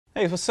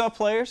Hey, what's up,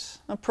 players?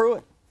 I'm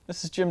Pruitt.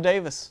 This is Jim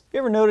Davis. You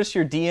ever notice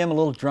your DM a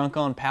little drunk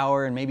on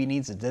power and maybe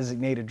needs a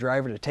designated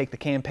driver to take the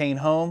campaign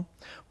home?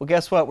 Well,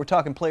 guess what? We're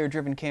talking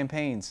player-driven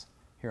campaigns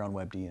here on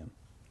WebDM.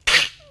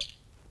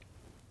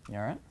 You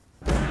all right?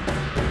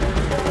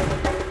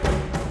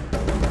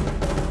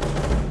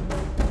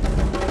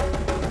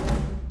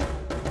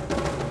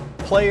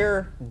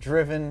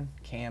 Player-driven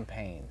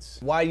campaigns.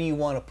 Why do you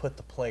want to put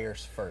the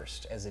players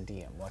first as a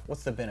DM?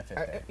 What's the benefit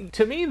there?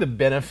 To me, the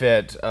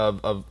benefit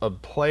of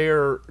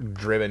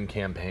player-driven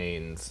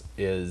campaigns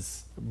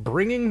is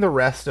bringing the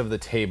rest of the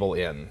table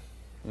in.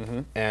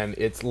 Mm-hmm. And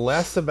it's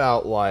less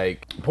about,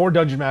 like, poor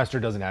Dungeon Master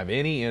doesn't have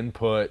any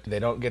input. They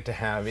don't get to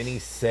have any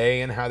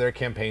say in how their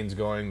campaign's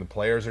going. The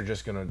players are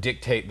just going to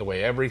dictate the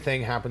way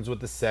everything happens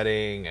with the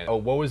setting. And, oh,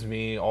 woe is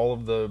me, all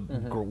of the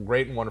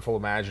great and wonderful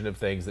imaginative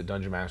things that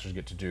Dungeon Masters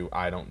get to do,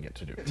 I don't get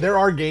to do. There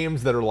are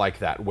games that are like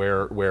that,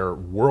 where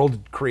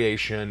world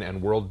creation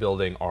and world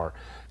building are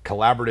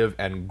collaborative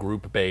and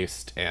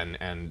group-based, and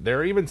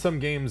there are even some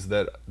games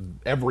that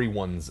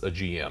everyone's a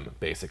GM,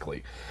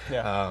 basically.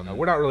 Yeah.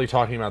 We're not really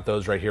talking about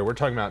those right here. We're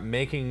talking about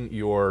making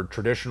your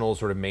traditional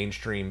sort of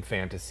mainstream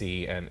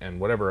fantasy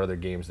and whatever other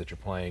games that you're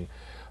playing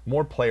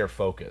more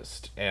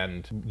player-focused,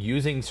 and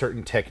using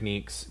certain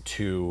techniques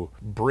to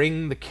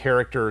bring the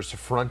characters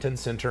front and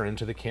center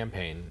into the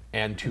campaign,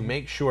 and to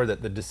make sure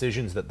that the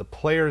decisions that the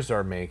players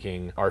are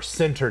making are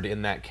centered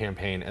in that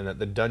campaign, and that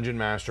the Dungeon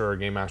Master or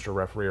Game Master,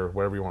 referee, or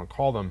whatever you want to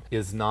call them,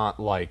 is not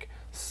like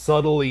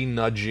subtly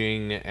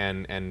nudging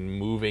and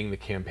moving the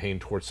campaign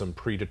towards some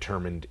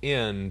predetermined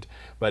end,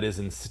 but is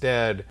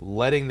instead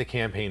letting the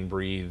campaign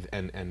breathe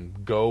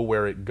and go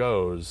where it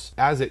goes,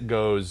 as it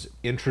goes,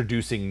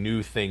 introducing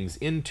new things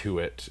into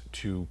it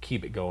to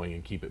keep it going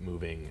and keep it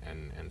moving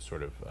and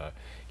sort of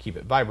keep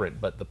it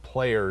vibrant. But the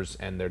players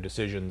and their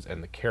decisions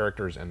and the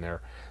characters and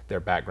their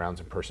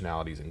backgrounds and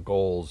personalities and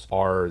goals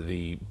are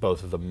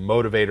both the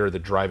motivator, the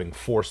driving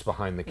force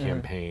behind the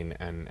campaign,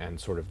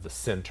 and sort of the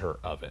center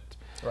of it.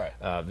 Right.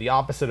 The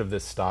opposite of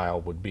this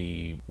style would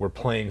be we're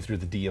playing through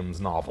the DM's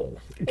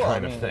novel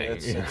kind of thing.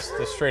 It's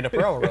the straight-up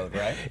railroad,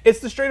 right? It's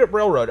the straight-up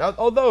railroad.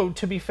 Although,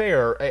 to be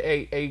fair,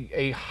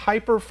 a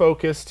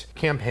hyper-focused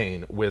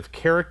campaign with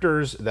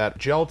characters that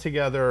gel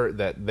together,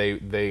 that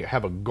they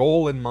have a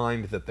goal in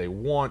mind that they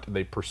want,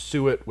 they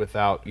pursue it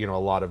without a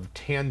lot of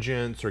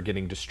tangents or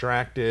getting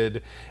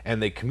distracted,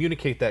 and they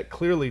communicate that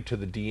clearly to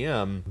the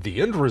DM,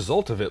 the end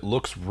result of it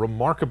looks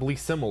remarkably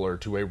similar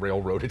to a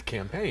railroaded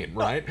campaign,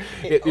 right?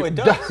 It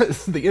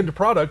does. The end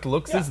product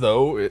looks as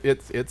though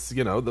it's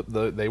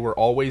they were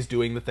always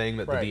doing the thing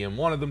that the DM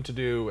wanted them to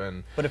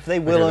do. But if they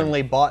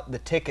willingly bought the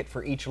ticket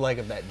for each leg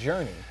of that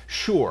journey,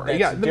 sure,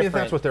 yeah, if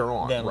that's what they're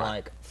on, than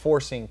like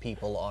forcing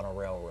people on a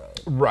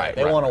railroad, right?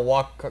 They want to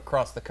walk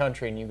across the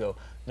country, and you go,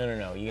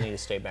 no, you need to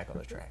stay back on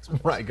the tracks.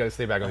 Right, got to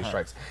stay back on these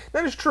tracks.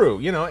 That is true,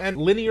 and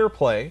linear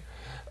play.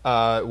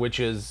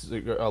 Which is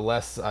a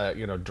less,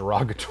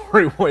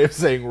 derogatory way of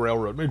saying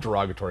railroad. Maybe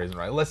derogatory isn't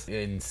right. Less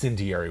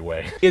incendiary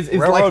way. Is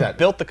railroad like that.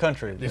 Built the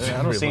country.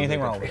 I don't see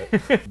anything wrong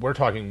with it. We're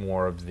talking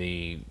more of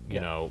the,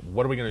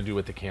 what are we going to do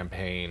with the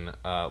campaign?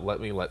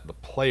 Let the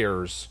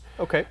players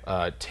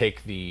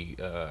take the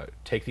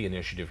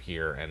initiative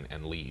here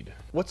and lead.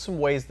 What's some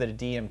ways that a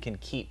DM can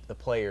keep the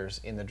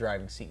players in the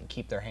driving seat and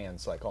keep their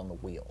hands like on the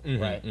wheel,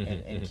 right?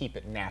 And keep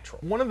it natural?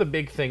 One of the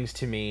big things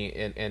to me,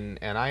 and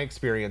I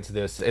experience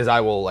this as I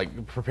will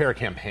prepare a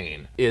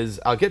campaign, is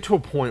I'll get to a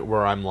point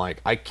where I'm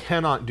like, I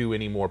cannot do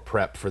any more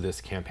prep for this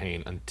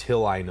campaign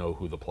until I know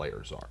who the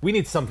players are. We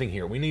need something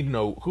here. We need to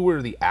know who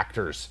are the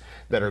actors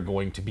that are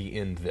going to be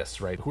in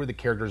this, right? Who are the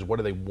characters? What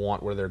do they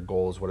want? What are their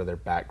goals? What are their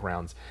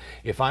backgrounds?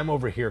 If I'm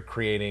over here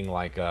creating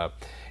like an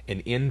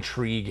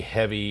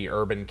intrigue-heavy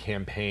urban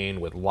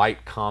campaign with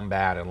light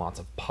combat and lots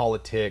of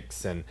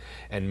politics and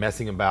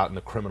messing about in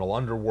the criminal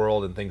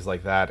underworld and things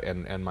like that,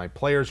 and my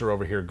players are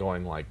over here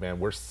going like,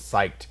 man, we're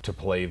psyched to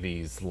play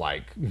these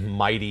like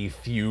mighty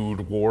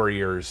feud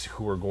warriors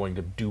who are going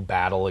to do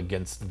battle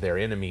against their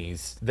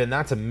enemies, then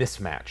that's a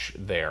mismatch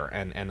there,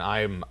 and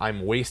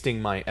I'm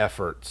wasting my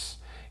efforts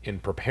in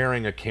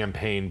preparing a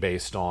campaign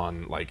based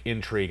on like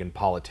intrigue and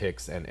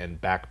politics and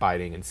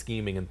backbiting and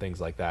scheming and things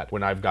like that,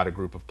 when I've got a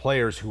group of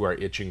players who are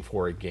itching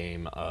for a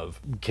game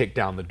of kick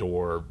down the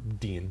door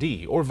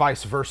D&D, or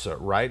vice versa,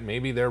 right?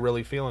 Maybe they're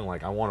really feeling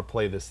like, I want to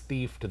play this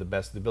thief to the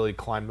best of the ability,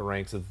 climb the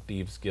ranks of the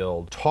Thieves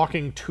Guild.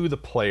 Talking to the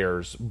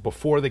players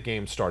before the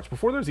game starts,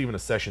 before there's even a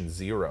session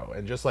 0,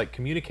 and just like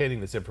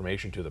communicating this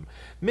information to them.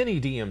 Many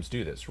DMs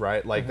do this,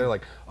 right? Like they're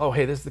like, oh,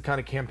 hey, this is the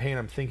kind of campaign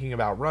I'm thinking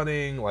about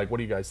running. Like, what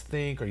do you guys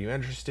think? Are you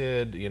interested?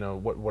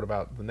 What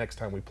about the next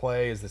time we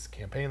play? Is this a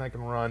campaign I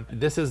can run?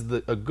 This is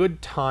a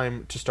good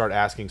time to start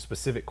asking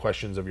specific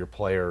questions of your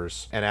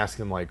players and ask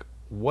them like,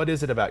 what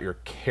is it about your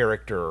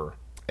character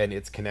and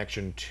its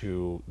connection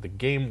to the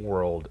game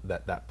world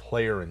that that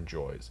player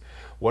enjoys.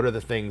 What are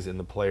the things in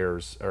the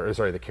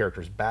the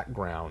character's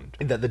background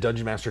that the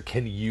dungeon master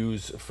can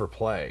use for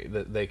play,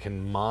 that they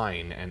can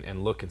mine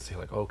and look and say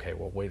like, okay,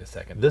 well, wait a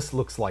second, this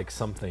looks like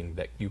something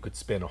that you could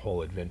spin a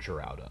whole adventure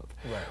out of.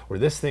 Right. Or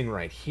this thing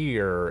right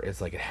here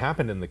is like, it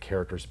happened in the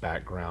character's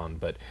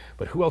background, but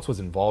who else was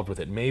involved with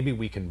it? Maybe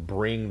we can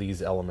bring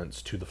these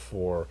elements to the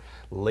fore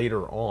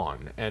later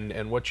on.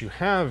 And what you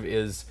have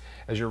is,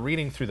 as you're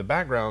reading through the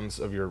backgrounds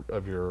of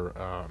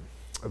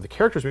the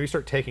characters, maybe you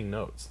start taking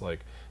notes like,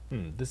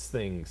 this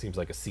thing seems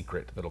like a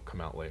secret that'll come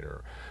out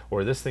later,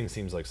 or this thing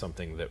seems like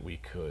something that we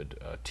could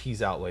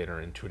tease out later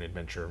into an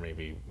adventure,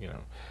 maybe,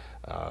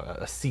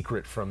 a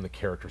secret from the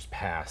character's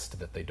past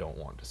that they don't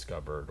want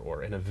discovered,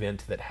 or an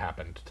event that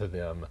happened to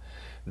them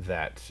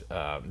that's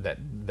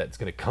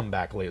going to come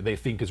back later. They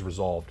think is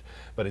resolved,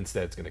 but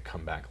instead it's going to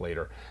come back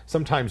later.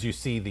 Sometimes you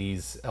see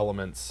these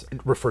elements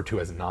referred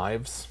to as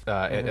knives.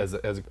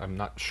 As I'm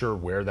not sure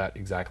where that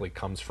exactly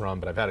comes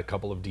from, but I've had a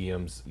couple of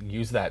DMs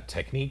use that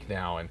technique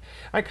now, and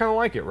I kind of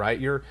like it. Right?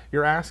 You're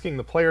asking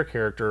the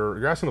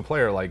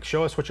player, like,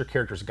 show us what your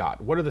character's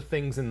got. What are the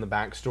things in the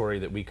backstory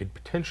that we could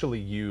potentially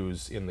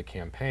use in the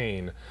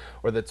campaign,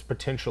 or that's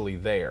potentially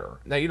there?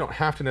 Now, you don't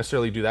have to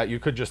necessarily do that. You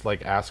could just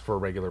like ask for a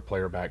regular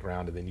player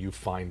background, and then you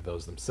find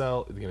those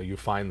themselves. You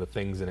find the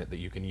things in it that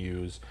you can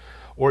use,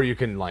 or you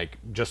can like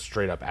just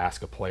straight up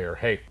ask a player,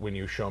 hey, when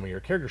you show me your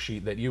character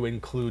sheet, that you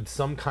include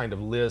some kind of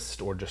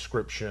list or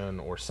description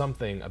or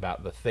something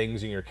about the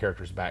things in your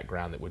character's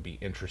background that would be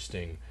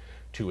interesting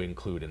to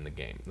include in the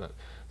game.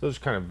 Those are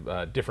kind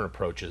of different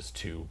approaches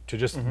to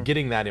just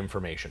getting that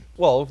information.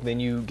 Well, then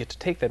you get to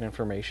take that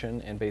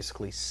information and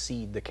basically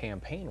seed the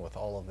campaign with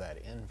all of that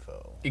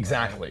info.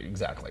 Exactly.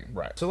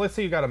 So let's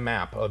say you got a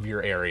map of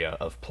your area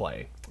of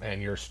play,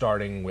 and you're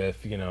starting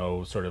with,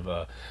 sort of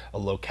a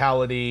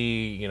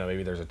locality,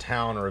 maybe there's a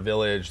town or a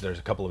village, there's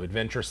a couple of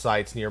adventure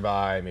sites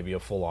nearby, maybe a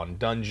full-on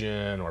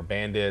dungeon or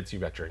bandits,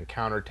 you've got your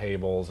encounter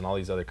tables and all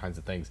these other kinds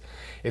of things.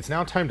 It's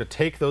now time to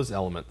take those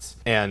elements,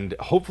 and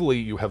hopefully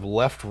you have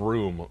left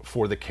room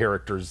for the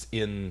characters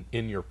in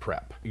your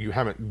prep. You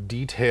haven't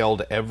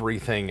detailed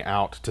everything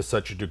out to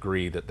such a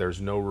degree that there's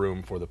no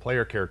room for the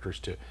player characters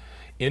to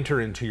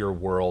enter into your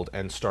world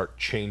and start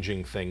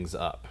changing things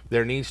up.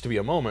 There needs to be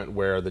a moment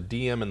where the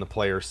DM and the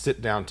player sit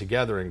down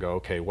together and go,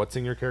 okay, what's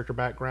in your character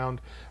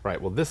background?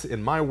 Right, well, this,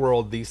 in my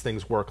world, these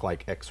things work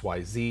like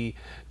XYZ.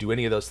 Do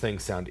any of those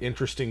things sound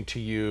interesting to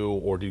you,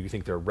 or do you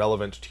think they're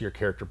relevant to your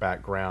character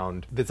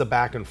background? It's a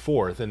back and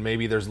forth, and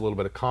maybe there's a little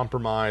bit of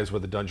compromise where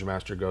the dungeon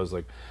master goes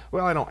like,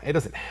 well, it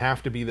doesn't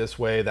have to be this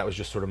way. That was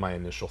just sort of my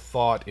initial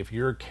thought. If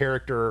your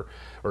character,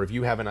 or if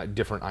you have a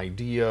different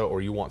idea,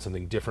 or you want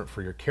something different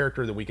for your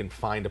character, then we can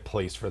find a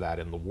place for that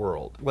in the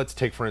world. Let's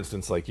take, for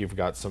instance, like you've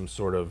got some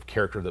sort of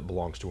character that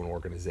belongs to an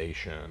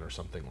organization or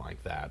something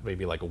like that.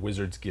 Maybe like a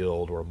wizard's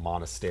guild or a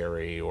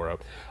monastery or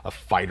a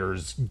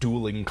fighter's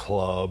dueling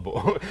club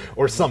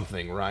or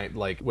something, right?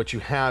 Like what you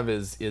have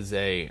is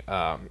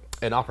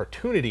an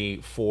opportunity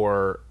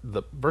for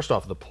the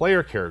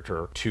player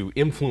character to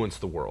influence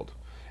the world.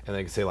 And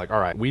they can say like, all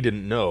right, we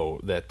didn't know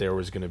that there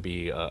was going to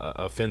be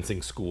a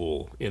fencing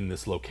school in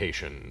this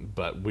location,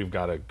 but we've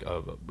got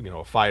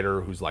a fighter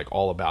who's like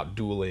all about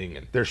dueling,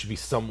 and there should be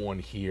someone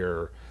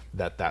here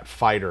that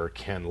fighter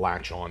can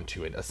latch on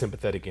to, a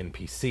sympathetic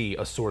NPC,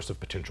 a source of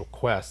potential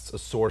quests, a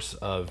source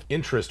of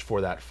interest for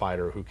that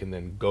fighter who can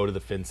then go to the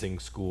fencing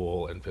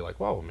school and feel like,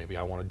 well, maybe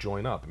I want to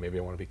join up, maybe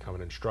I want to become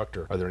an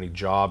instructor. Are there any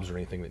jobs or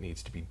anything that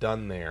needs to be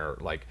done there?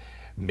 Like,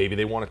 maybe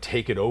they want to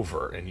take it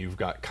over, and you've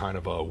got kind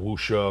of a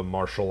wuxia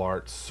martial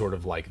arts, sort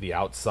of like the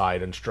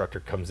outside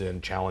instructor comes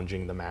in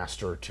challenging the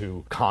master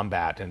to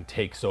combat and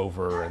takes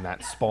over, and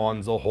that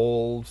spawns a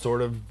whole sort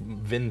of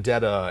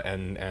vendetta,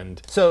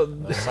 and so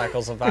those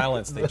cycles of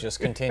violence, they just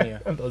continue.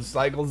 Those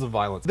cycles of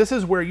violence. This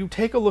is where you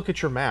take a look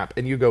at your map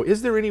and you go,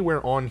 is there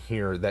anywhere on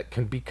here that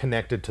can be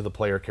connected to the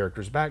player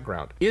character's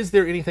background? Is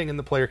there anything in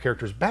the player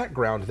character's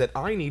background that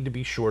I need to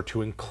be sure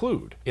to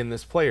include in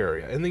this play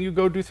area? And then you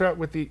go do that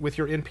with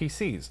your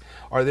NPCs.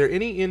 Are there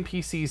any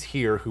NPCs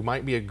here who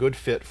might be a good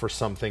fit for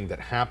something that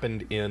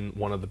happened in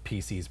one of the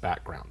PC's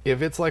background?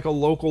 If it's like a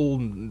local,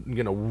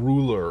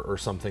 ruler or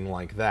something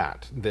like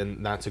that,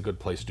 then that's a good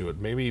place to do it.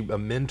 Maybe a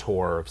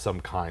mentor of some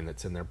kind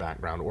that's in their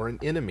background, or an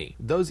enemy.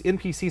 Those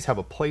NPCs have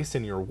a place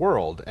in your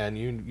world, and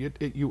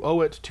you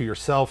owe it to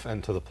yourself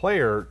and to the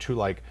player to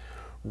like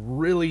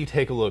really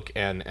take a look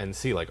and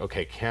see like,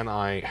 okay,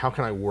 how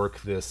can I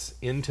work this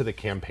into the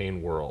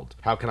campaign world?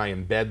 How can I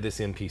embed this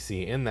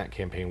NPC in that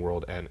campaign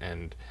world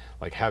and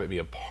like have it be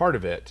a part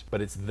of it,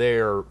 but it's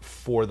there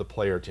for the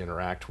player to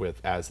interact with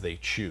as they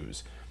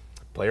choose.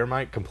 Player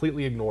might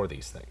completely ignore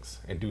these things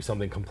and do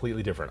something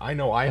completely different. I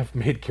know I have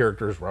made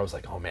characters where I was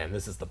like, oh man,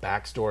 this is the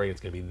backstory, it's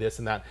gonna be this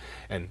and that,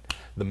 and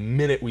the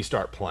minute we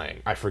start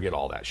playing, I forget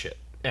all that shit.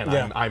 and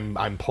Yeah.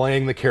 I'm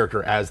playing the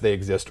character as they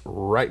exist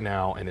right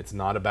now, and it's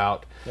not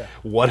about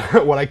what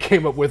I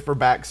came up with for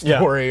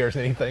backstory or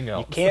anything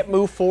else. You can't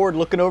move forward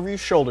looking over your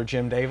shoulder,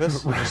 Jim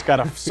Davis. You just got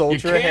to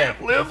soldier ahead. You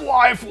can't live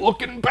life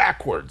looking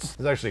backwards.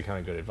 It's actually kind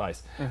of good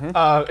advice.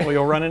 Well,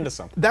 you'll run into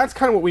something. That's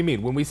kind of what we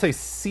mean when we say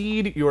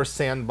seed your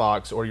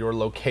sandbox or your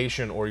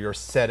location or your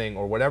setting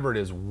or whatever it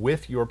is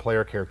with your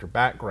player character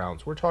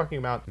backgrounds. We're talking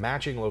about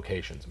matching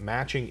locations,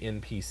 matching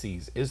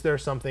NPCs. Is there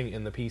something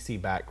in the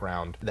PC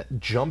background that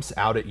jumps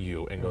out at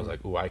you and goes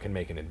like, "Ooh, I can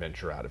make an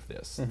adventure out of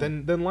this"?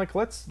 Then like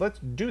let's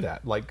do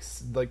that. Like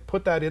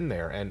put that in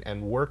there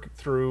and work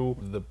through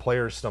the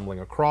players stumbling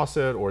across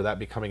it or that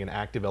becoming an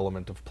active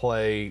element of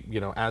play,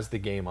 as the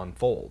game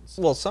unfolds.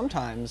 Well,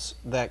 sometimes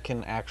that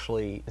can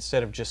actually,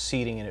 instead of just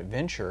seeding an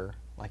adventure,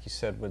 like you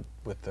said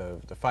with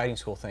the fighting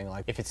school thing,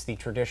 like if it's the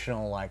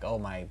traditional, like, oh,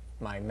 my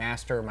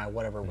master, my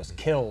whatever was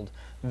killed,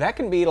 that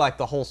can be like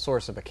the whole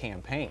source of a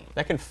campaign.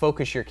 That can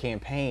focus your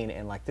campaign,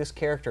 and like this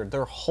character,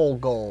 their whole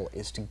goal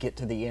is to get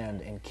to the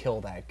end and kill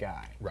that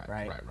guy.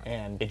 Right.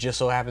 And it just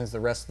so happens the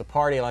rest of the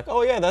party, like,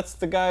 oh yeah, that's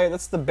the guy,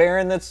 that's the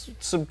Baron that's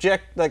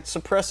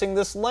suppressing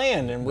this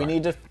land, and we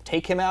need to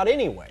take him out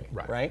anyway.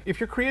 Right. If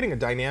you're creating a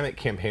dynamic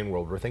campaign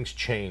world where things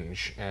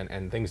change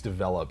and things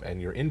develop,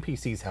 and your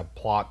NPCs have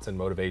plots and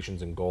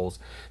motivations and goals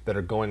that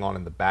are going on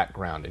in the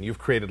background, and you've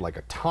created like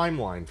a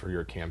timeline for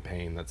your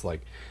campaign that's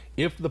like,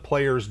 if the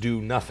players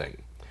do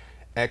nothing,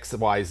 X,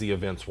 Y, Z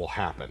events will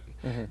happen.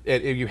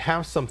 If you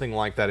have something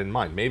like that in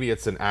mind, maybe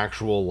it's an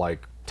actual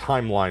like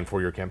timeline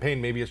for your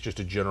campaign, maybe it's just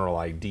a general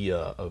idea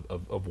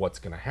of what's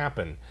going to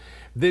happen,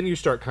 then you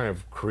start kind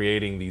of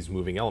creating these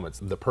moving elements.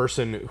 The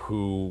person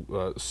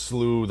who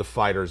slew the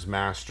fighter's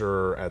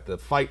master at the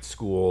fight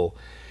school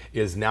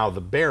is now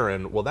the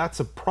Baron. Well, that's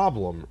a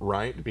problem,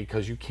 right?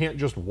 Because you can't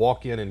just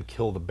walk in and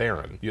kill the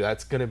Baron.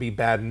 That's going to be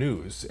bad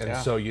news. And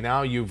so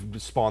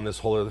you've spawned this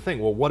whole other thing.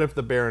 Well, what if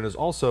the Baron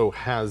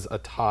has a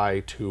tie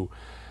to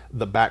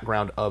the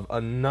background of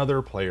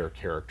another player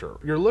character?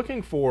 You're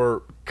looking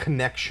for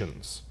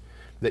connections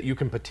that you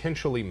can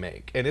potentially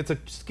make. And it's a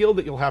skill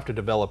that you'll have to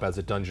develop as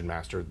a dungeon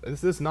master.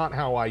 This is not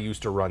how I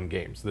used to run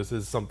games. This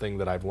is something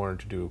that I've learned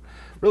to do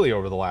really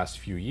over the last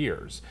few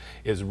years,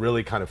 is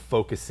really kind of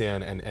focus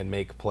in and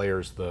make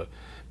players the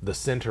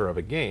center of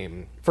a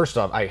game. First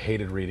off, I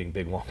hated reading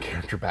big, long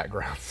character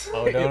backgrounds.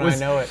 Oh, I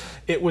know it.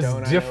 It was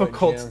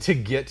difficult to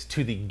get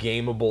to the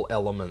gameable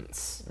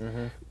elements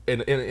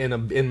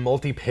in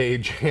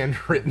multi-page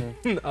handwritten.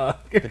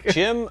 But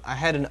Jim, I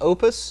had an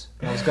opus,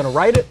 and I was going to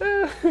write it.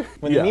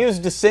 When the muse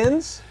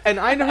descends. And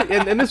I know,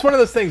 and it's one of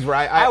those things where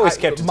I always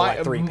kept it to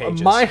like 3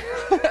 pages.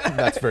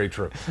 That's very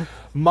true.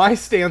 My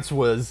stance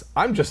was,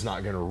 I'm just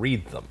not going to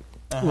read them.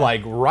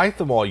 Like, write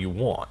them all you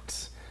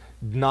want.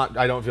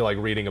 I don't feel like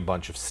reading a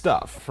bunch of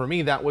stuff. For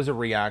me, that was a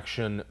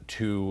reaction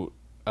to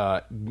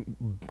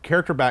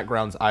character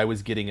backgrounds I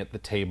was getting at the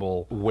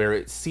table where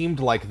it seemed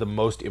like the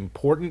most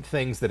important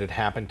things that had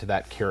happened to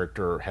that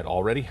character had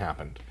already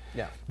happened.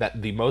 Yeah.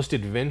 That the most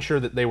adventure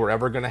that they were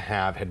ever going to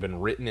have had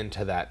been written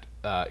into that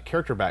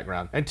character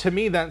background. And to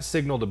me, that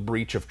signaled a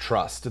breach of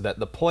trust, that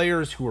the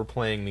players who were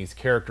playing these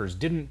characters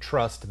didn't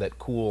trust that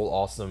cool,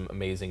 awesome,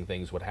 amazing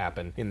things would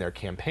happen in their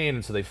campaign,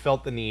 and so they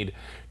felt the need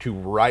to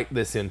write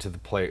this into the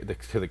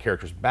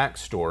character's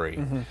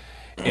backstory.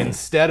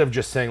 Instead of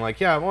just saying like,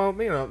 yeah, well,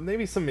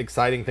 maybe some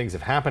exciting things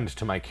have happened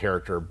to my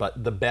character,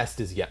 but the best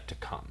is yet to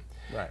come.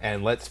 Right.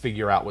 And let's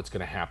figure out what's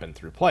going to happen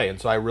through play.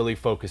 And so I really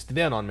focused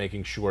in on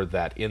making sure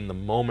that in the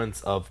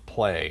moments of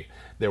play,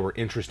 there were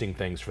interesting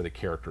things for the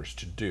characters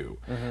to do.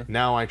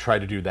 Now I try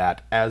to do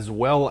that as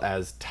well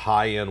as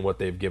tie in what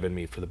they've given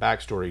me for the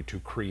backstory to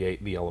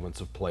create the elements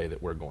of play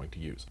that we're going to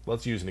use.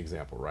 Let's use an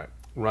example, right?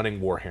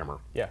 Running Warhammer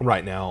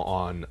right now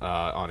on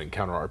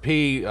Encounter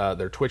RP,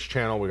 their Twitch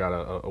channel. We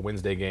got a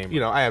Wednesday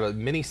game. I have a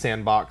mini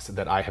sandbox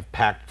that I have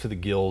packed to the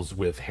gills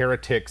with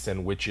heretics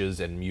and witches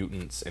and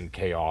mutants and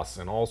chaos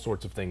and all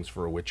sorts of things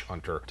for a witch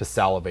hunter to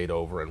salivate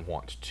over and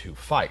want to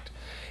fight.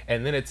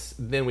 And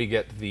then we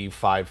get the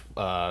 5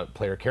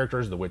 player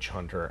characters, the witch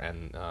hunter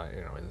and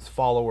his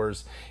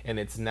followers, and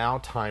it's now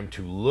time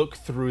to look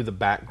through the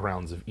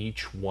backgrounds of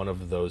each one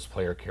of those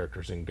player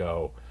characters and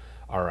go,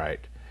 all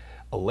right,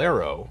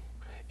 Alero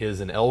is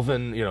an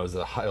elven, is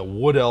a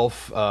wood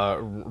elf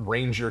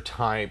ranger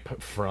type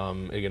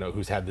from,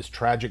 who's had this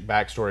tragic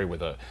backstory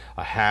with a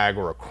hag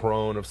or a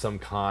crone of some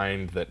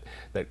kind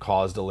that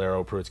caused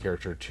Alero, Pruitt's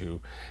character, to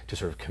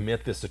sort of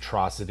commit this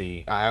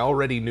atrocity. I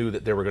already knew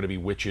that there were going to be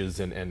witches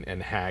and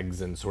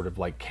hags and sort of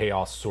like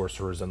chaos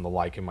sorcerers and the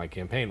like in my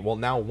campaign. Well,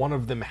 now one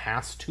of them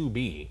has to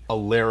be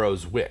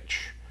Alero's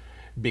witch,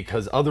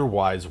 because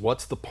otherwise,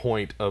 what's the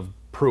point of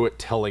Pruitt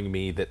telling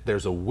me that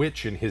there's a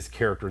witch in his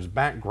character's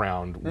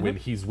background when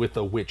he's with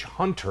a witch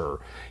hunter?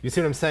 You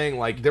see what I'm saying?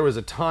 Like, there was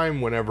a time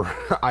whenever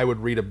I would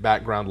read a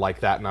background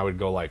like that and I would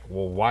go like,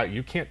 well, why?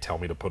 You can't tell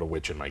me to put a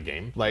witch in my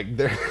game. Like,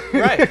 there.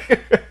 Right.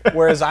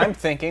 Whereas I'm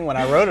thinking, when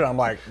I wrote it, I'm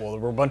like, well, there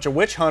were a bunch of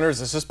witch hunters.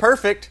 This is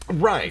perfect.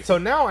 Right. So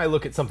now I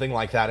look at something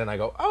like that and I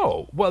go,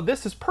 oh, well,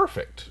 this is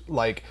perfect.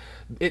 Like,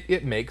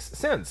 it makes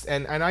sense.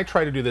 And I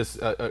try to do this,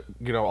 a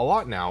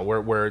lot now,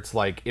 where it's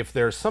like, if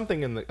there's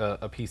something in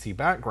a PC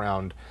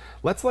background,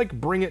 let's like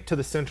bring it to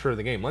the center of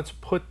the game. Let's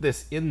put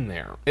this in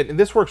there. And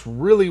this works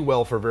really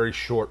well for very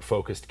short,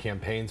 focused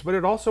campaigns, but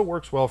it also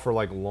works well for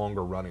like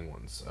longer running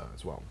ones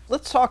as well.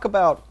 Let's talk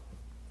about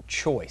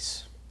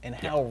choice and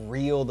how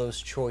real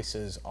those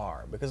choices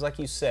are. Because like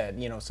you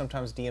said,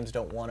 sometimes DMs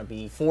don't want to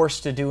be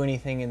forced to do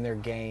anything in their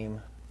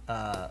game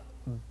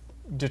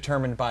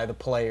determined by the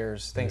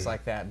players, things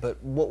like that.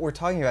 But what we're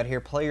talking about here,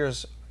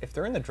 players, if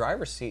they're in the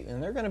driver's seat, then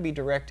they're going to be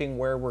directing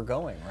where we're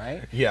going,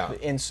 right? Yeah.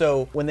 And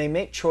so when they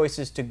make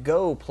choices to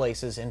go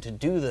places and to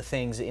do the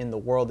things in the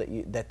world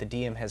that the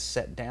DM has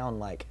set down,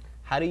 like,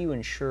 how do you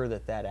ensure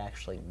that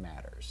actually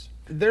matters?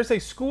 There's a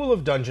school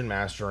of dungeon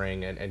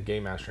mastering and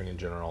game mastering in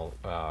general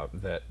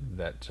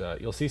that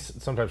you'll see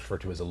sometimes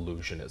referred to as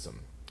illusionism.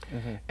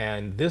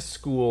 And this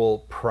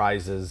school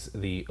prizes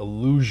the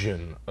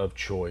illusion of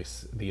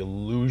choice, the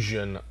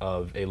illusion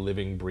of a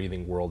living,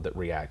 breathing world that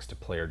reacts to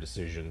player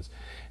decisions,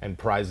 and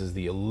prizes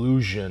the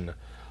illusion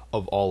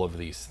of all of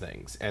these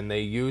things. And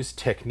they use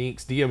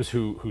techniques, DMs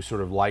who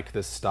sort of like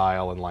this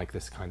style and like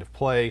this kind of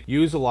play,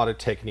 use a lot of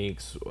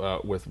techniques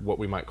with what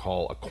we might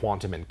call a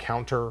quantum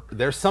encounter.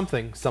 There's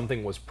something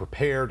was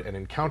prepared, an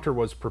encounter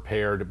was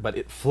prepared, but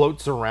it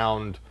floats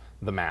around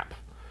the map.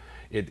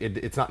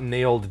 It's not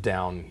nailed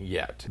down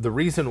yet. The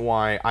reason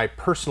why I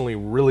personally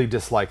really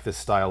dislike this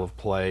style of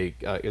play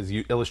is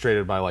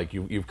illustrated by, like,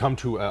 you've come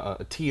to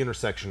a T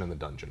intersection in the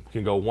dungeon. You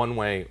can go one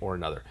way or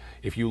another.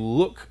 If you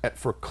look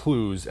for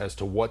clues as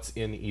to what's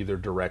in either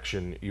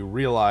direction, you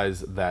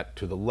realize that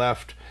to the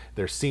left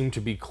there seem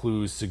to be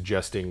clues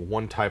suggesting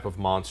one type of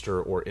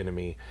monster or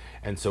enemy,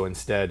 and so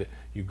instead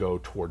you go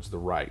towards the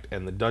right.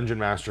 And the dungeon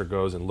master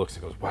goes and looks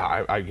and goes,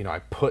 wow, I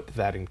put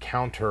that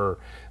encounter,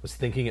 I was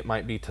thinking it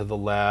might be to the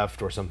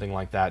left or something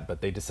like that,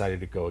 but they decided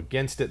to go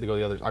against it. They go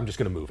the other, I'm just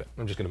going to move it.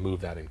 I'm just going to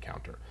move that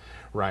encounter,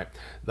 right?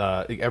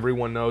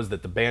 Everyone knows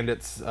that the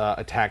bandits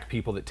attack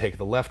people that take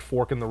the left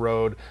fork in the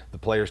road. The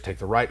players take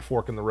the right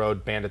fork in the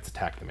road. Bandits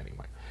attack them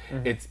anyway.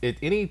 It's at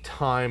any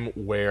time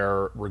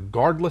where,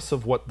 regardless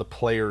of what the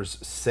players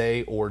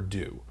say or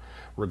do,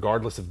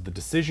 regardless of the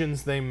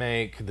decisions they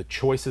make, the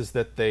choices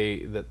that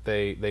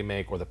they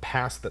make, or the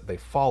paths that they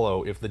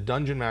follow, if the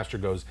dungeon master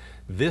goes,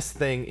 this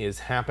thing is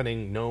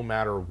happening no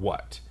matter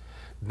what,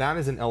 that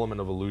is an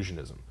element of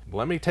illusionism.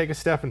 Let me take a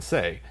step and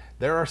say,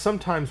 there are some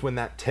times when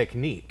that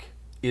technique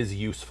is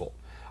useful.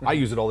 I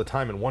use it all the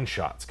time in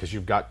one-shots, because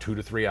you've got 2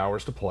 to 3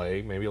 hours to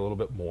play, maybe a little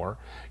bit more.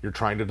 You're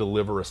trying to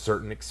deliver a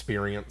certain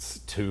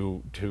experience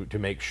to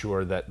make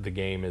sure that the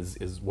game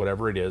is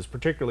whatever it is,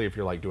 particularly if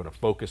you're like doing a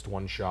focused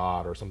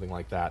one-shot or something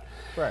like that.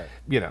 Right.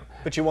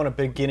 But you want a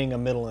beginning, a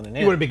middle, and an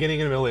end. You want a beginning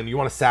and a middle, and you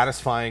want a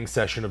satisfying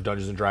session of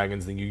Dungeons &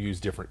 Dragons, then you use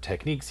different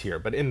techniques here.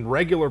 But in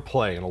regular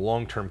play, in a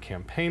long-term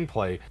campaign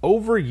play,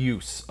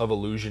 overuse of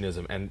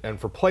illusionism, and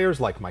for players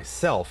like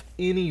myself,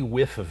 any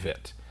whiff of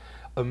it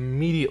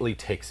immediately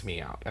takes me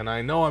out. And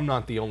I know I'm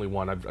not the only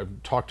one.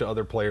 I've talked to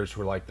other players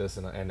who are like this,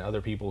 and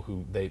other people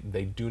who they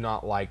do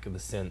not like the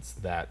sense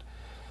that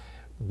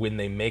when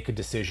they make a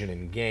decision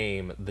in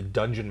game, the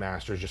dungeon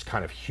master is just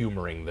kind of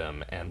humoring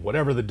them, and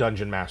whatever the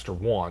dungeon master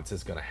wants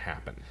is going to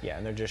happen. Yeah,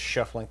 and they're just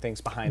shuffling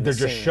things behind the scenes.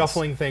 They're just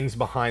shuffling things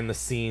behind the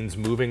scenes,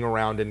 moving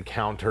around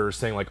encounters,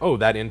 saying like, oh,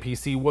 that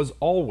NPC was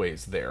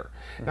always there.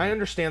 And I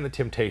understand the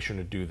temptation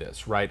to do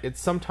this, right? It's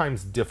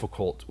sometimes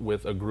difficult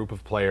with a group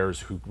of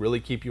players who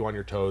really keep you on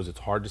your toes. It's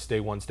hard to stay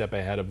one step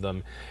ahead of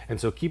them. And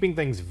so keeping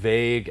things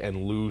vague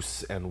and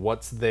loose and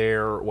what's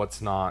there,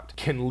 what's not,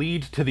 can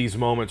lead to these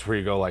moments where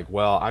you go like,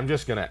 well, I'm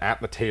just going to,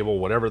 at the table,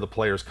 whatever the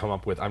players come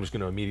up with, I'm just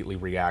going to immediately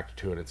react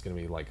to it. It's going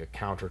to be like a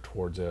counter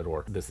towards it,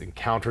 or this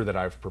encounter that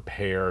I've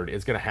prepared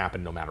is going to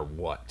happen no matter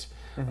what.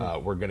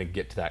 We're going to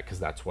get to that because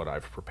that's what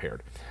I've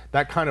prepared.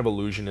 That kind of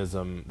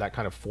illusionism, that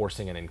kind of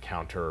forcing an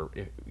encounter,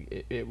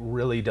 it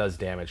really does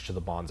damage to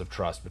the bonds of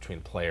trust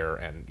between player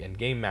and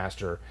game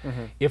master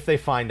if they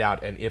find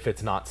out, and if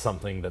it's not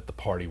something that the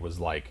party was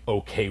like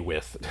okay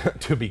with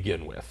to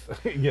begin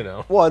with,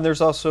 Well, and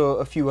there's also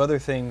a few other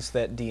things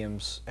that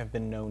DMs have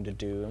been known to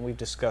do, and we've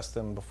discussed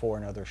them before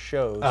in other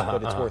shows,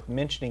 but it's worth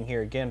mentioning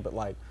here again, but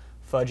like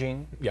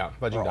fudging,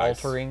 fudging or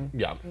dice. altering.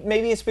 Yeah.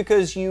 Maybe it's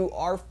because you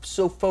are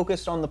so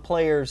focused on the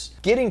players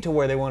getting to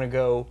where they want to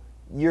go,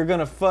 you're going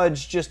to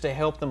fudge just to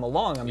help them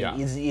along. I mean,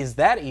 is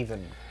that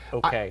even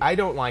okay? I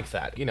don't like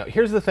that.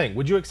 Here's the thing.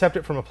 Would you accept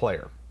it from a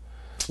player?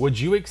 Would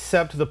you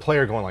accept the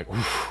player going like,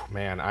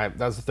 man, that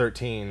was a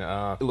 13.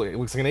 It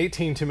looks like an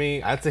 18 to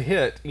me. That's a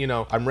hit.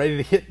 I'm ready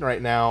to hit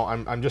right now.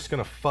 I'm just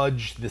going to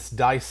fudge this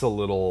dice a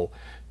little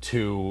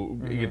to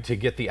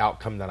get the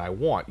outcome that I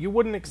want. You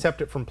wouldn't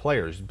accept it from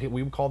players.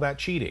 We would call that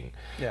cheating.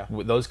 Yeah.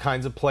 With those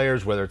kinds of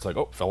players, whether it's like,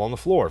 oh, fell on the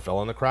floor, fell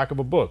on the crack of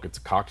a book, it's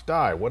a cocked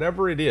die,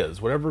 whatever it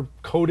is, whatever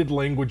coded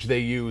language they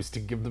use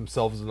to give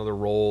themselves another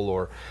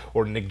roll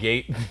or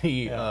negate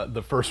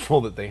the first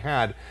roll that they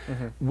had,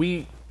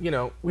 we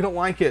we don't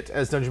like it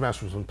as Dungeon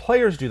Masters when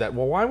players do that.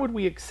 Well, why would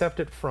we accept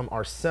it from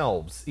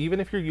ourselves, even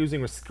if you're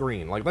using a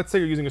screen? Like, let's say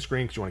you're using a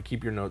screen because you want to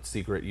keep your notes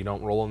secret. You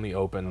don't roll in the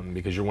open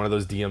because you're one of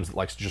those DMs that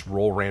likes to just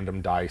roll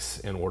random dice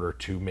in order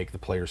to make the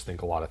players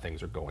think a lot of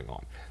things are going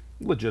on.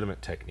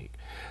 Legitimate technique.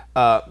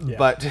 But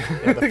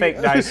the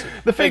fake dice,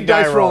 the fake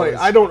dice rolling,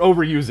 I don't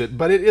overuse it,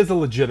 but it is a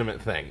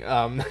legitimate thing.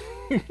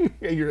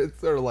 It's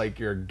sort of like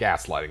you're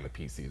gaslighting the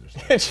PCs or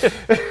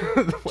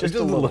something. just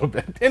a little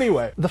bit.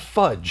 Anyway, the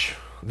fudge,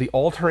 the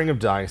altering of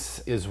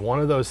dice, is one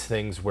of those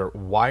things where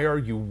why are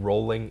you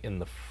rolling in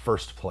the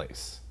first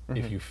place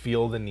if you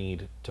feel the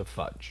need to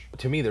fudge?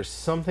 To me, there's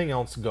something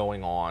else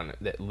going on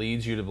that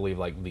leads you to believe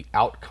like the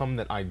outcome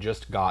that I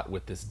just got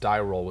with this die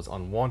roll was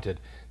unwanted.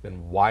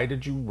 Then why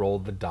did you roll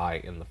the die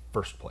in the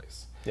first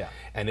place? Yeah.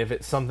 And if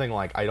it's something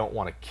like, I don't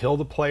want to kill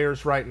the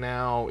players right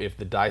now, if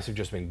the dice have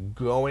just been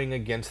going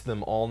against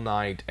them all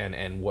night,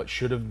 and what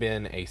should have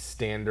been a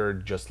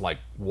standard just like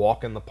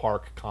walk in the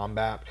park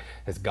combat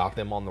has got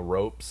them on the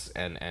ropes,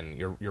 and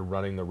you're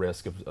running the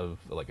risk of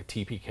like a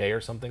TPK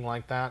or something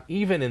like that,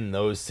 even in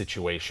those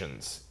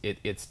situations,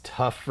 it's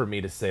tough for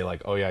me to say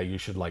like, oh yeah, you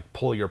should like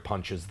pull your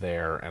punches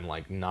there and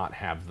like not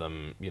have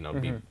them,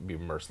 be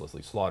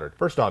mercilessly slaughtered.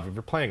 First off, if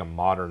you're playing a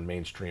modern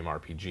mainstream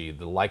RPG,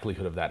 the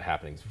likelihood of that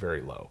happening is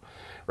very low,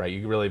 right?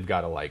 You really have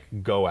got to like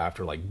go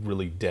after like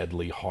really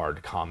deadly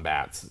hard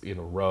combats in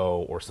a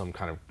row, or some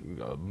kind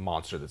of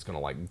monster that's going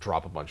to like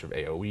drop a bunch of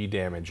AoE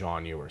damage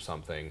on you or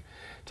something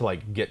to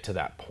like get to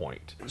that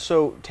point.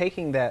 So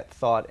taking that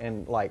thought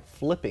and like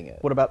flipping it,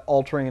 what about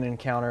altering an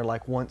encounter?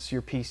 Like once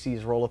your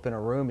PCs roll up in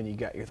a room and you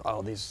got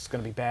this is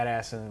going to be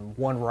badass, and in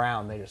one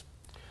round they just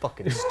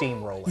fucking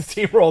steamroll it.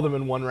 Steamroll them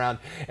in one round,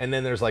 and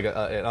then there's like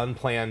an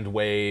unplanned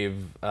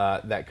wave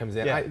that comes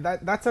in. Yeah.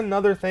 That's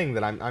another thing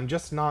that I'm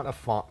just not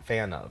a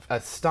fan of.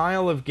 A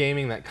style of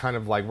gaming that kind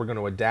of like we're going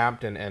to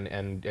adapt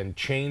and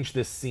change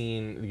this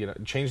scene,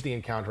 change the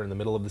encounter in the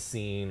middle of the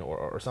scene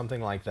or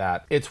something like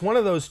that. It's one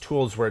of those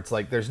tools where it's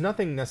like there's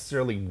nothing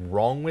necessarily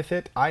wrong with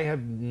it. I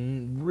have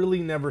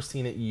really never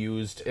seen it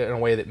used in a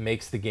way that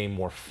makes the game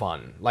more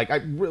fun. Like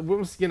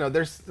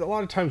there's a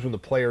lot of times when the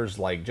players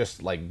like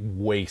just like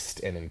waste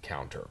an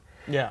encounter.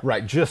 Yeah.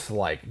 Right, just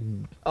like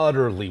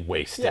utterly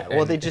wasted. Yeah,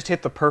 well, they just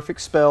hit the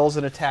perfect spells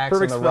and attacks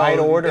in the right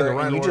order,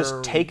 and you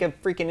just take a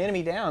freaking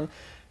enemy down.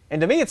 And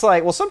to me, it's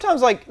like, well,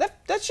 sometimes like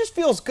that just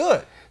feels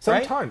good.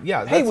 Sometimes, right?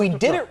 yeah. Hey, we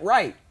did it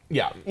right.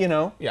 Yeah.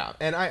 Yeah,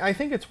 and I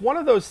think it's one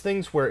of those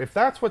things where if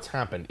that's what's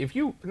happened,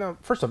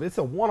 first off, it's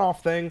a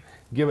one-off thing,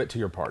 give it to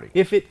your party.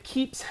 If it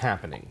keeps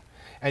happening,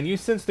 and you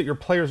sense that your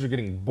players are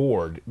getting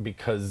bored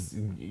because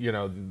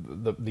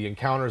the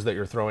encounters that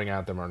you're throwing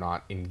at them are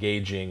not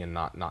engaging and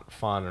not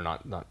fun, or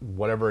not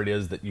whatever it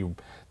is that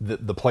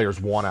the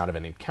players want out of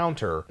an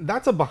encounter,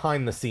 that's a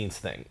behind the scenes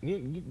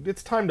thing.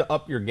 It's time to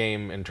up your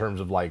game in terms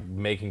of like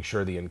making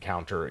sure the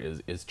encounter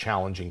is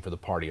challenging for the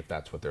party if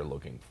that's what they're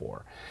looking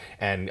for,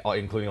 and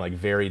including like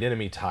varied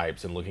enemy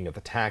types and looking at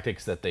the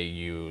tactics that they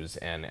use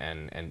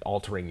and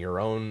altering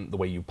the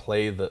way you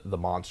play the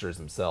monsters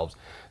themselves.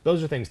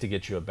 Those are things to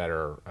get you a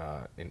better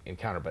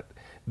encounter. But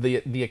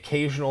the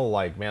occasional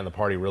like, man, the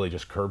party really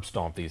just curb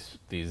stomped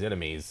these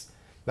enemies,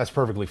 that's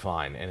perfectly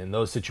fine. And in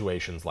those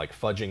situations, like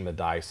fudging the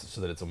dice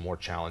so that it's a more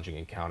challenging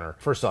encounter,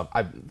 first off,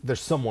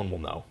 there's someone will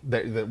know.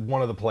 That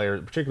one of the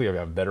players, particularly if you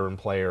have veteran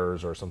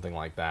players or something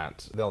like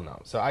that, they'll know.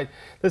 So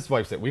this is what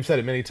I've said. We've said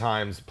it many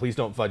times. Please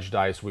don't fudge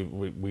dice. We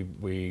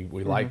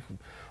like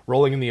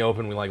rolling in the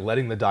open. We like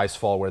letting the dice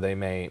fall where they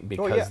may,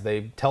 because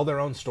they tell their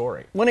own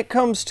story. When it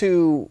comes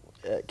to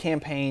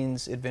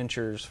campaigns,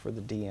 adventures for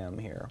the DM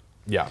here.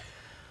 Yeah.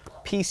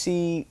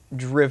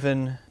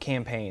 PC-driven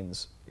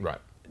campaigns. Right.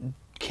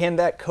 Can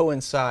that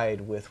coincide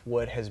with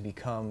what has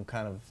become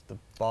kind of the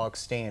bog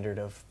standard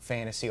of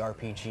fantasy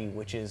RPG,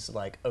 which is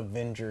like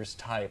Avengers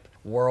type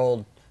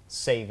world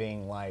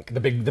saving, like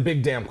the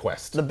big damn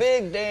quest. The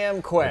big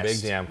damn quest. The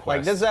big damn quest.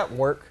 Like, does that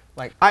work?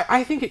 Like,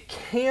 I think it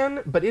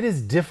can, but it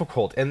is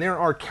difficult, and there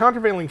are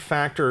countervailing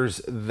factors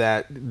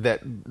that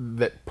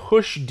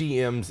push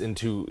DMs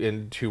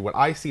into what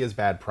I see as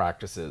bad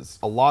practices.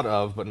 A lot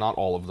of, but not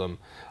all of them,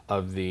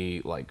 of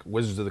the like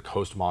Wizards of the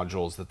Coast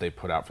modules that they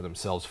put out for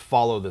themselves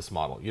follow this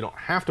model. You don't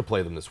have to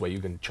play them this way. You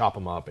can chop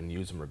them up and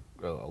use them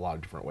a lot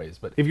of different ways.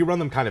 But if you run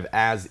them kind of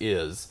as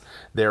is,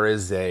 there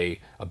is a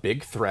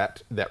big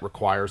threat that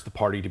requires the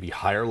party to be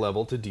higher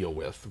level to deal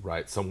with,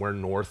 right? Somewhere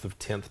north of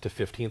 10th to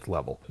 15th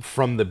level.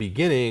 From the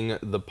beginning,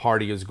 the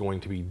party is going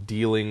to be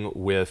dealing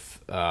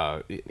with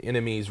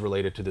enemies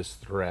related to this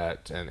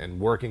threat and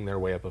working their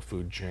way up a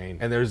food chain.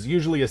 And there's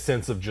usually a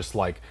sense of just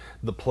like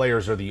the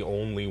players are the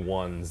only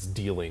ones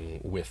dealing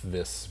with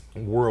this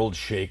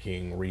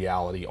world-shaking,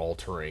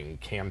 reality-altering,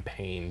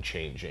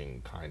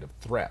 campaign-changing kind of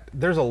threat.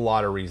 There's a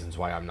lot of reasons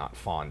why I'm not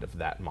fond of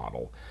that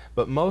model,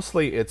 but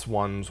mostly it's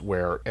ones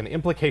where an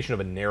implication of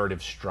a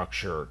narrative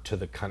structure to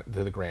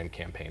the grand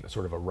campaign,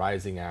 sort of a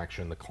rising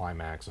action, the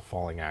climax, a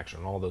falling action,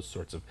 and all those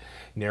sorts of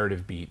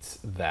narrative beats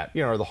that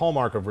are the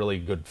hallmark of really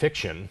good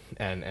fiction,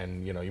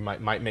 and you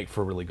might make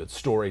for a really good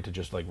story to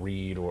just like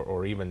read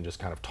or even just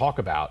kind of talk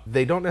about.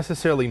 They don't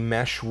necessarily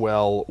mesh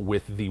well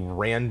with the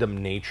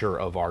random nature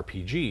of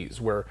RPGs,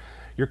 where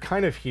you're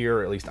kind of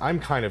here, at least I'm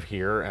kind of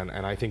here, and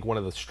I think one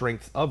of the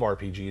strengths of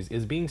RPGs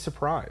is being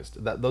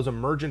surprised. That those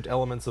emergent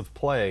elements of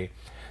play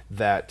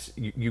that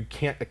you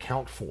can't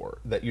account for,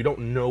 that you don't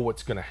know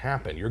what's going to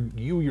happen.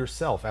 You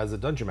yourself, as a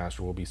Dungeon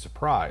Master, will be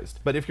surprised.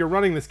 But if you're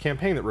running this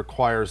campaign that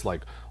requires,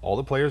 like, all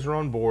the players are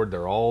on board,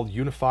 they're all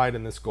unified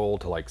in this goal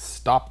to, like,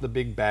 stop the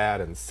big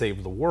bad and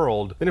save the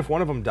world, then if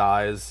one of them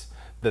dies,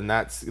 then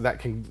that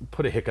can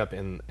put a hiccup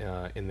in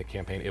the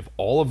campaign. If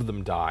all of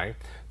them die,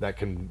 that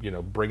can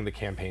bring the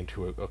campaign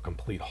to a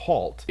complete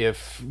halt.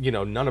 If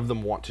none of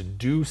them want to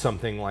do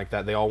something like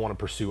that, they all want to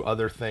pursue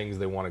other things.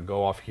 They want to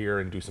go off here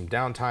and do some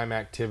downtime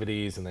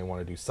activities, and they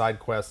want to do side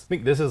quests. I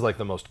think this is like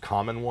the most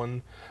common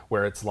one,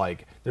 where it's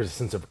like there's a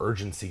sense of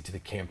urgency to the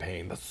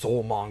campaign. The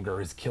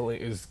soulmonger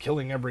is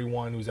killing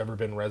everyone who's ever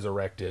been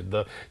resurrected.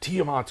 The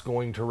Tiamat's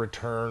going to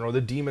return, or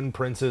the demon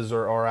princes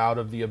are out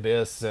of the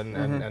abyss and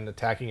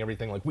attacking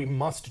everything. Like, we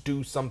must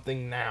do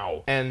something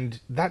now. And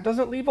that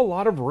doesn't leave a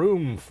lot of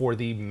room for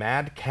the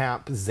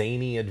madcap,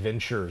 zany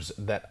adventures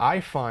that I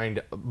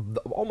find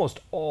almost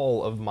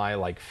all of my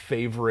like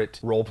favorite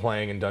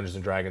role-playing and Dungeons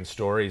and Dragons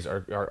stories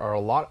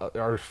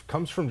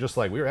comes from just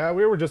like we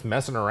were just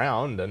messing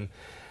around and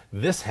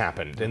this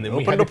happened, and then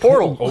we had to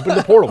open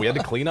the portal. We had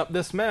to clean up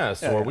this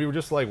mess, or we were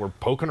just like, we're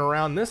poking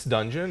around this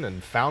dungeon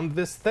and found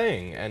this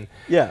thing, and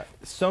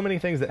so many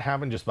things that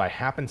happen just by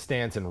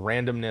happenstance and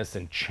randomness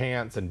and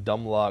chance and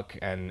dumb luck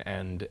and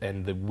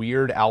the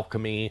weird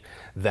alchemy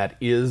that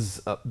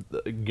is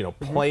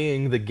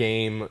playing the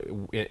game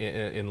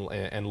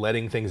and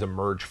letting things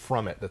emerge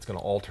from it that's going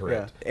to alter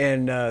it.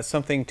 And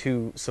something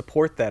to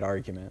support that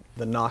argument,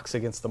 the knocks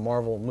against the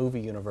Marvel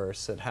movie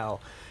universe, and how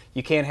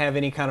you can't have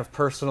any kind of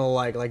personal,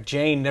 like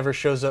Jane never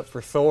shows up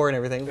for Thor and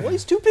everything. Well,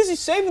 he's too busy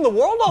saving the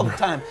world all the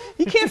time.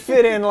 He can't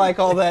fit in like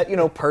all that,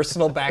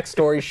 personal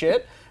backstory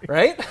shit,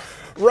 right?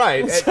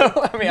 Right. So,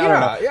 I mean, I don't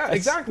know. Yeah,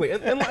 exactly.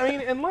 And I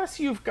mean, unless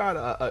you've got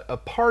a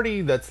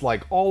party that's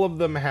like all of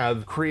them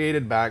have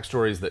created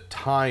backstories that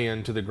tie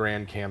into the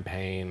grand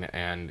campaign,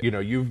 and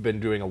you've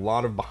been doing a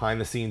lot of behind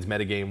the scenes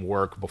metagame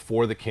work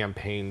before the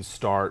campaign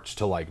starts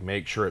to like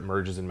make sure it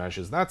merges and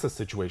meshes, that's a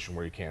situation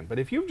where you can. But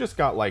if you've just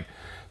got like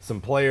some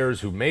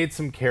players who made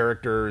some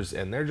characters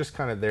and they're just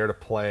kind of there to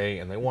play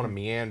and they want to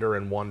meander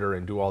and wander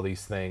and do all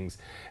these things,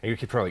 and you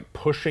keep trying like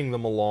pushing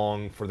them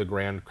along for the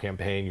grand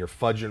campaign, you're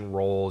fudging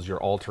rolls,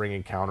 you're altering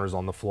encounters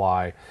on the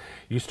fly,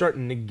 you start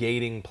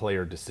negating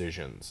player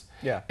decisions.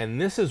 Yeah. And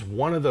this is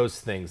one of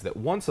those things that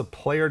once a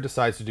player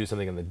decides to do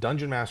something and the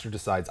Dungeon Master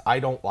decides, I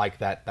don't like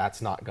that,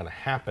 that's not going to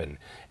happen,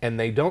 and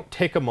they don't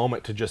take a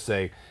moment to just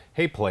say,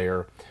 hey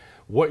player,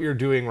 what you're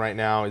doing right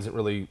now isn't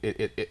really,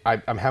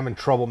 I'm having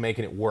trouble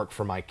making it work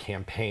for my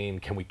campaign.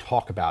 Can we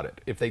talk about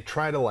it? If they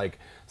try to like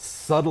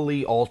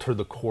subtly alter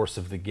the course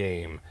of the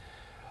game,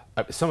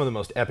 some of the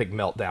most epic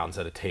meltdowns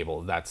at a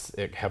table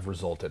have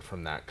resulted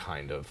from that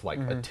kind of like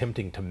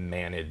attempting to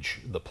manage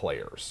the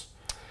players.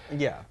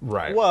 Yeah.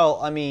 Right.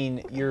 Well, I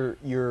mean,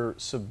 you're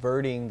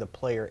subverting the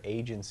player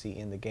agency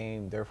in the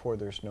game, therefore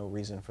there's no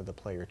reason for the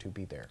player to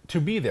be there.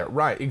 To be there,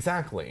 right,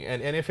 exactly.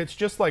 And if it's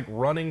just like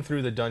running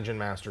through the Dungeon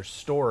Master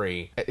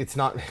story, it's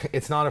not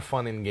a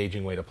fun,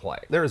 engaging way to play.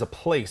 There is a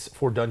place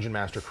for Dungeon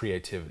Master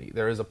creativity.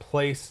 There is a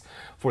place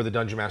for the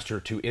Dungeon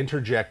Master to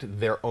interject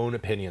their own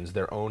opinions,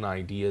 their own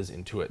ideas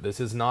into it. This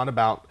is not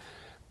about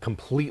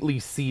completely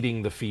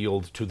ceding the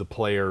field to the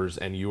players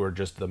and you are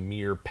just the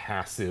mere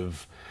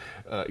passive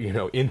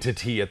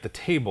entity at the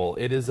table.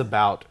 It is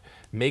about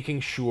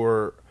making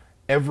sure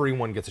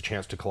everyone gets a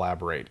chance to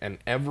collaborate and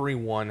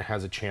everyone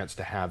has a chance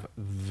to have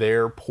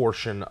their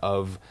portion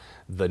of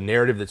the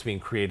narrative that's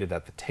being created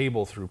at the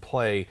table through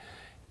play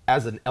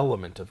as an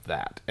element of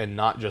that, and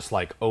not just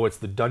like, oh, it's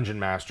the Dungeon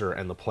Master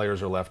and the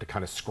players are left to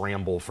kind of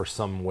scramble for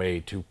some way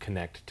to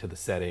connect to the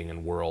setting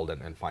and world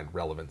and find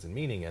relevance and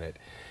meaning in it.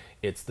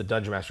 It's the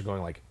Dungeon Master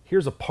going like,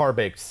 here's a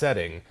par-baked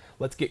setting,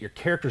 let's get your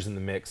characters in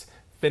the mix,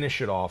 finish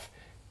it off,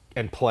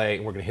 and play,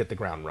 and we're going to hit the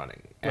ground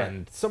running. Right.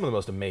 And some of the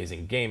most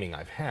amazing gaming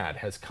I've had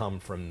has come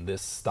from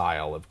this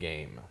style of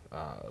game,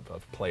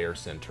 of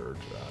player-centered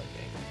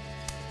gaming.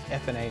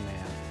 F&A,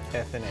 man.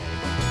 F&A.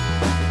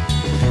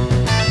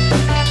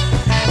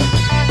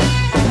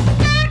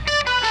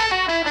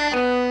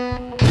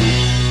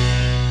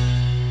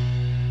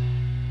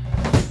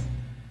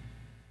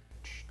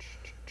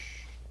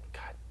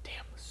 God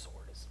damn, the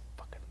sword is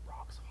fucking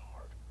rocks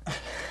hard.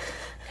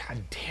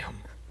 God damn.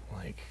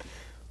 Like...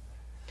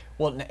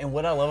 Well, and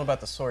what I love about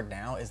the sword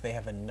now is they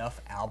have enough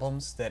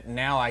albums that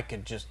now I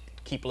could just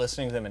keep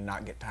listening to them and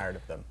not get tired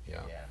of them.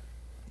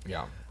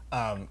 Yeah.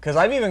 Because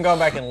I've even gone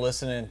back and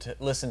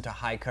listened to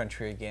High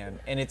Country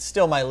again, and it's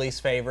still my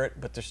least favorite,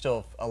 but there's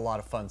still a lot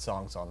of fun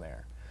songs on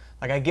there.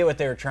 Like, I get what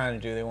they were trying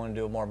to do. They want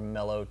to do a more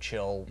mellow,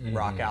 chill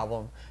rock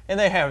album. And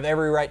they have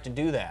every right to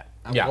do that.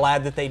 I'm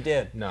glad that they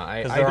did. No,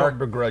 I don't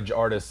begrudge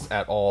artists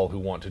at all who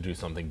want to do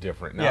something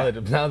different. Now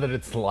that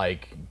it's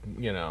like,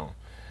 you know,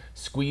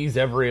 squeeze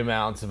every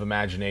ounce of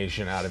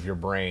imagination out of your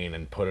brain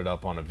and put it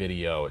up on a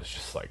video, it's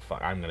just like,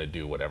 fuck, I'm going to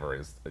do whatever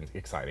is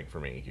exciting for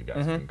me. You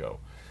guys can go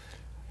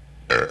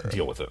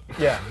deal with it.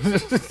 Yeah.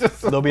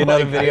 There'll be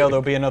another video,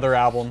 there'll be another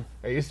album.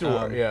 I used to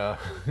work,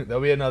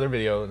 there'll be another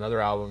video,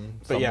 another album.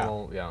 But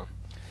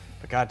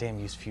But goddamn,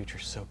 Use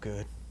Future's so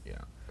good. Yeah.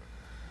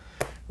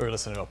 We were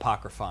listening to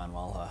Apocryphon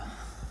while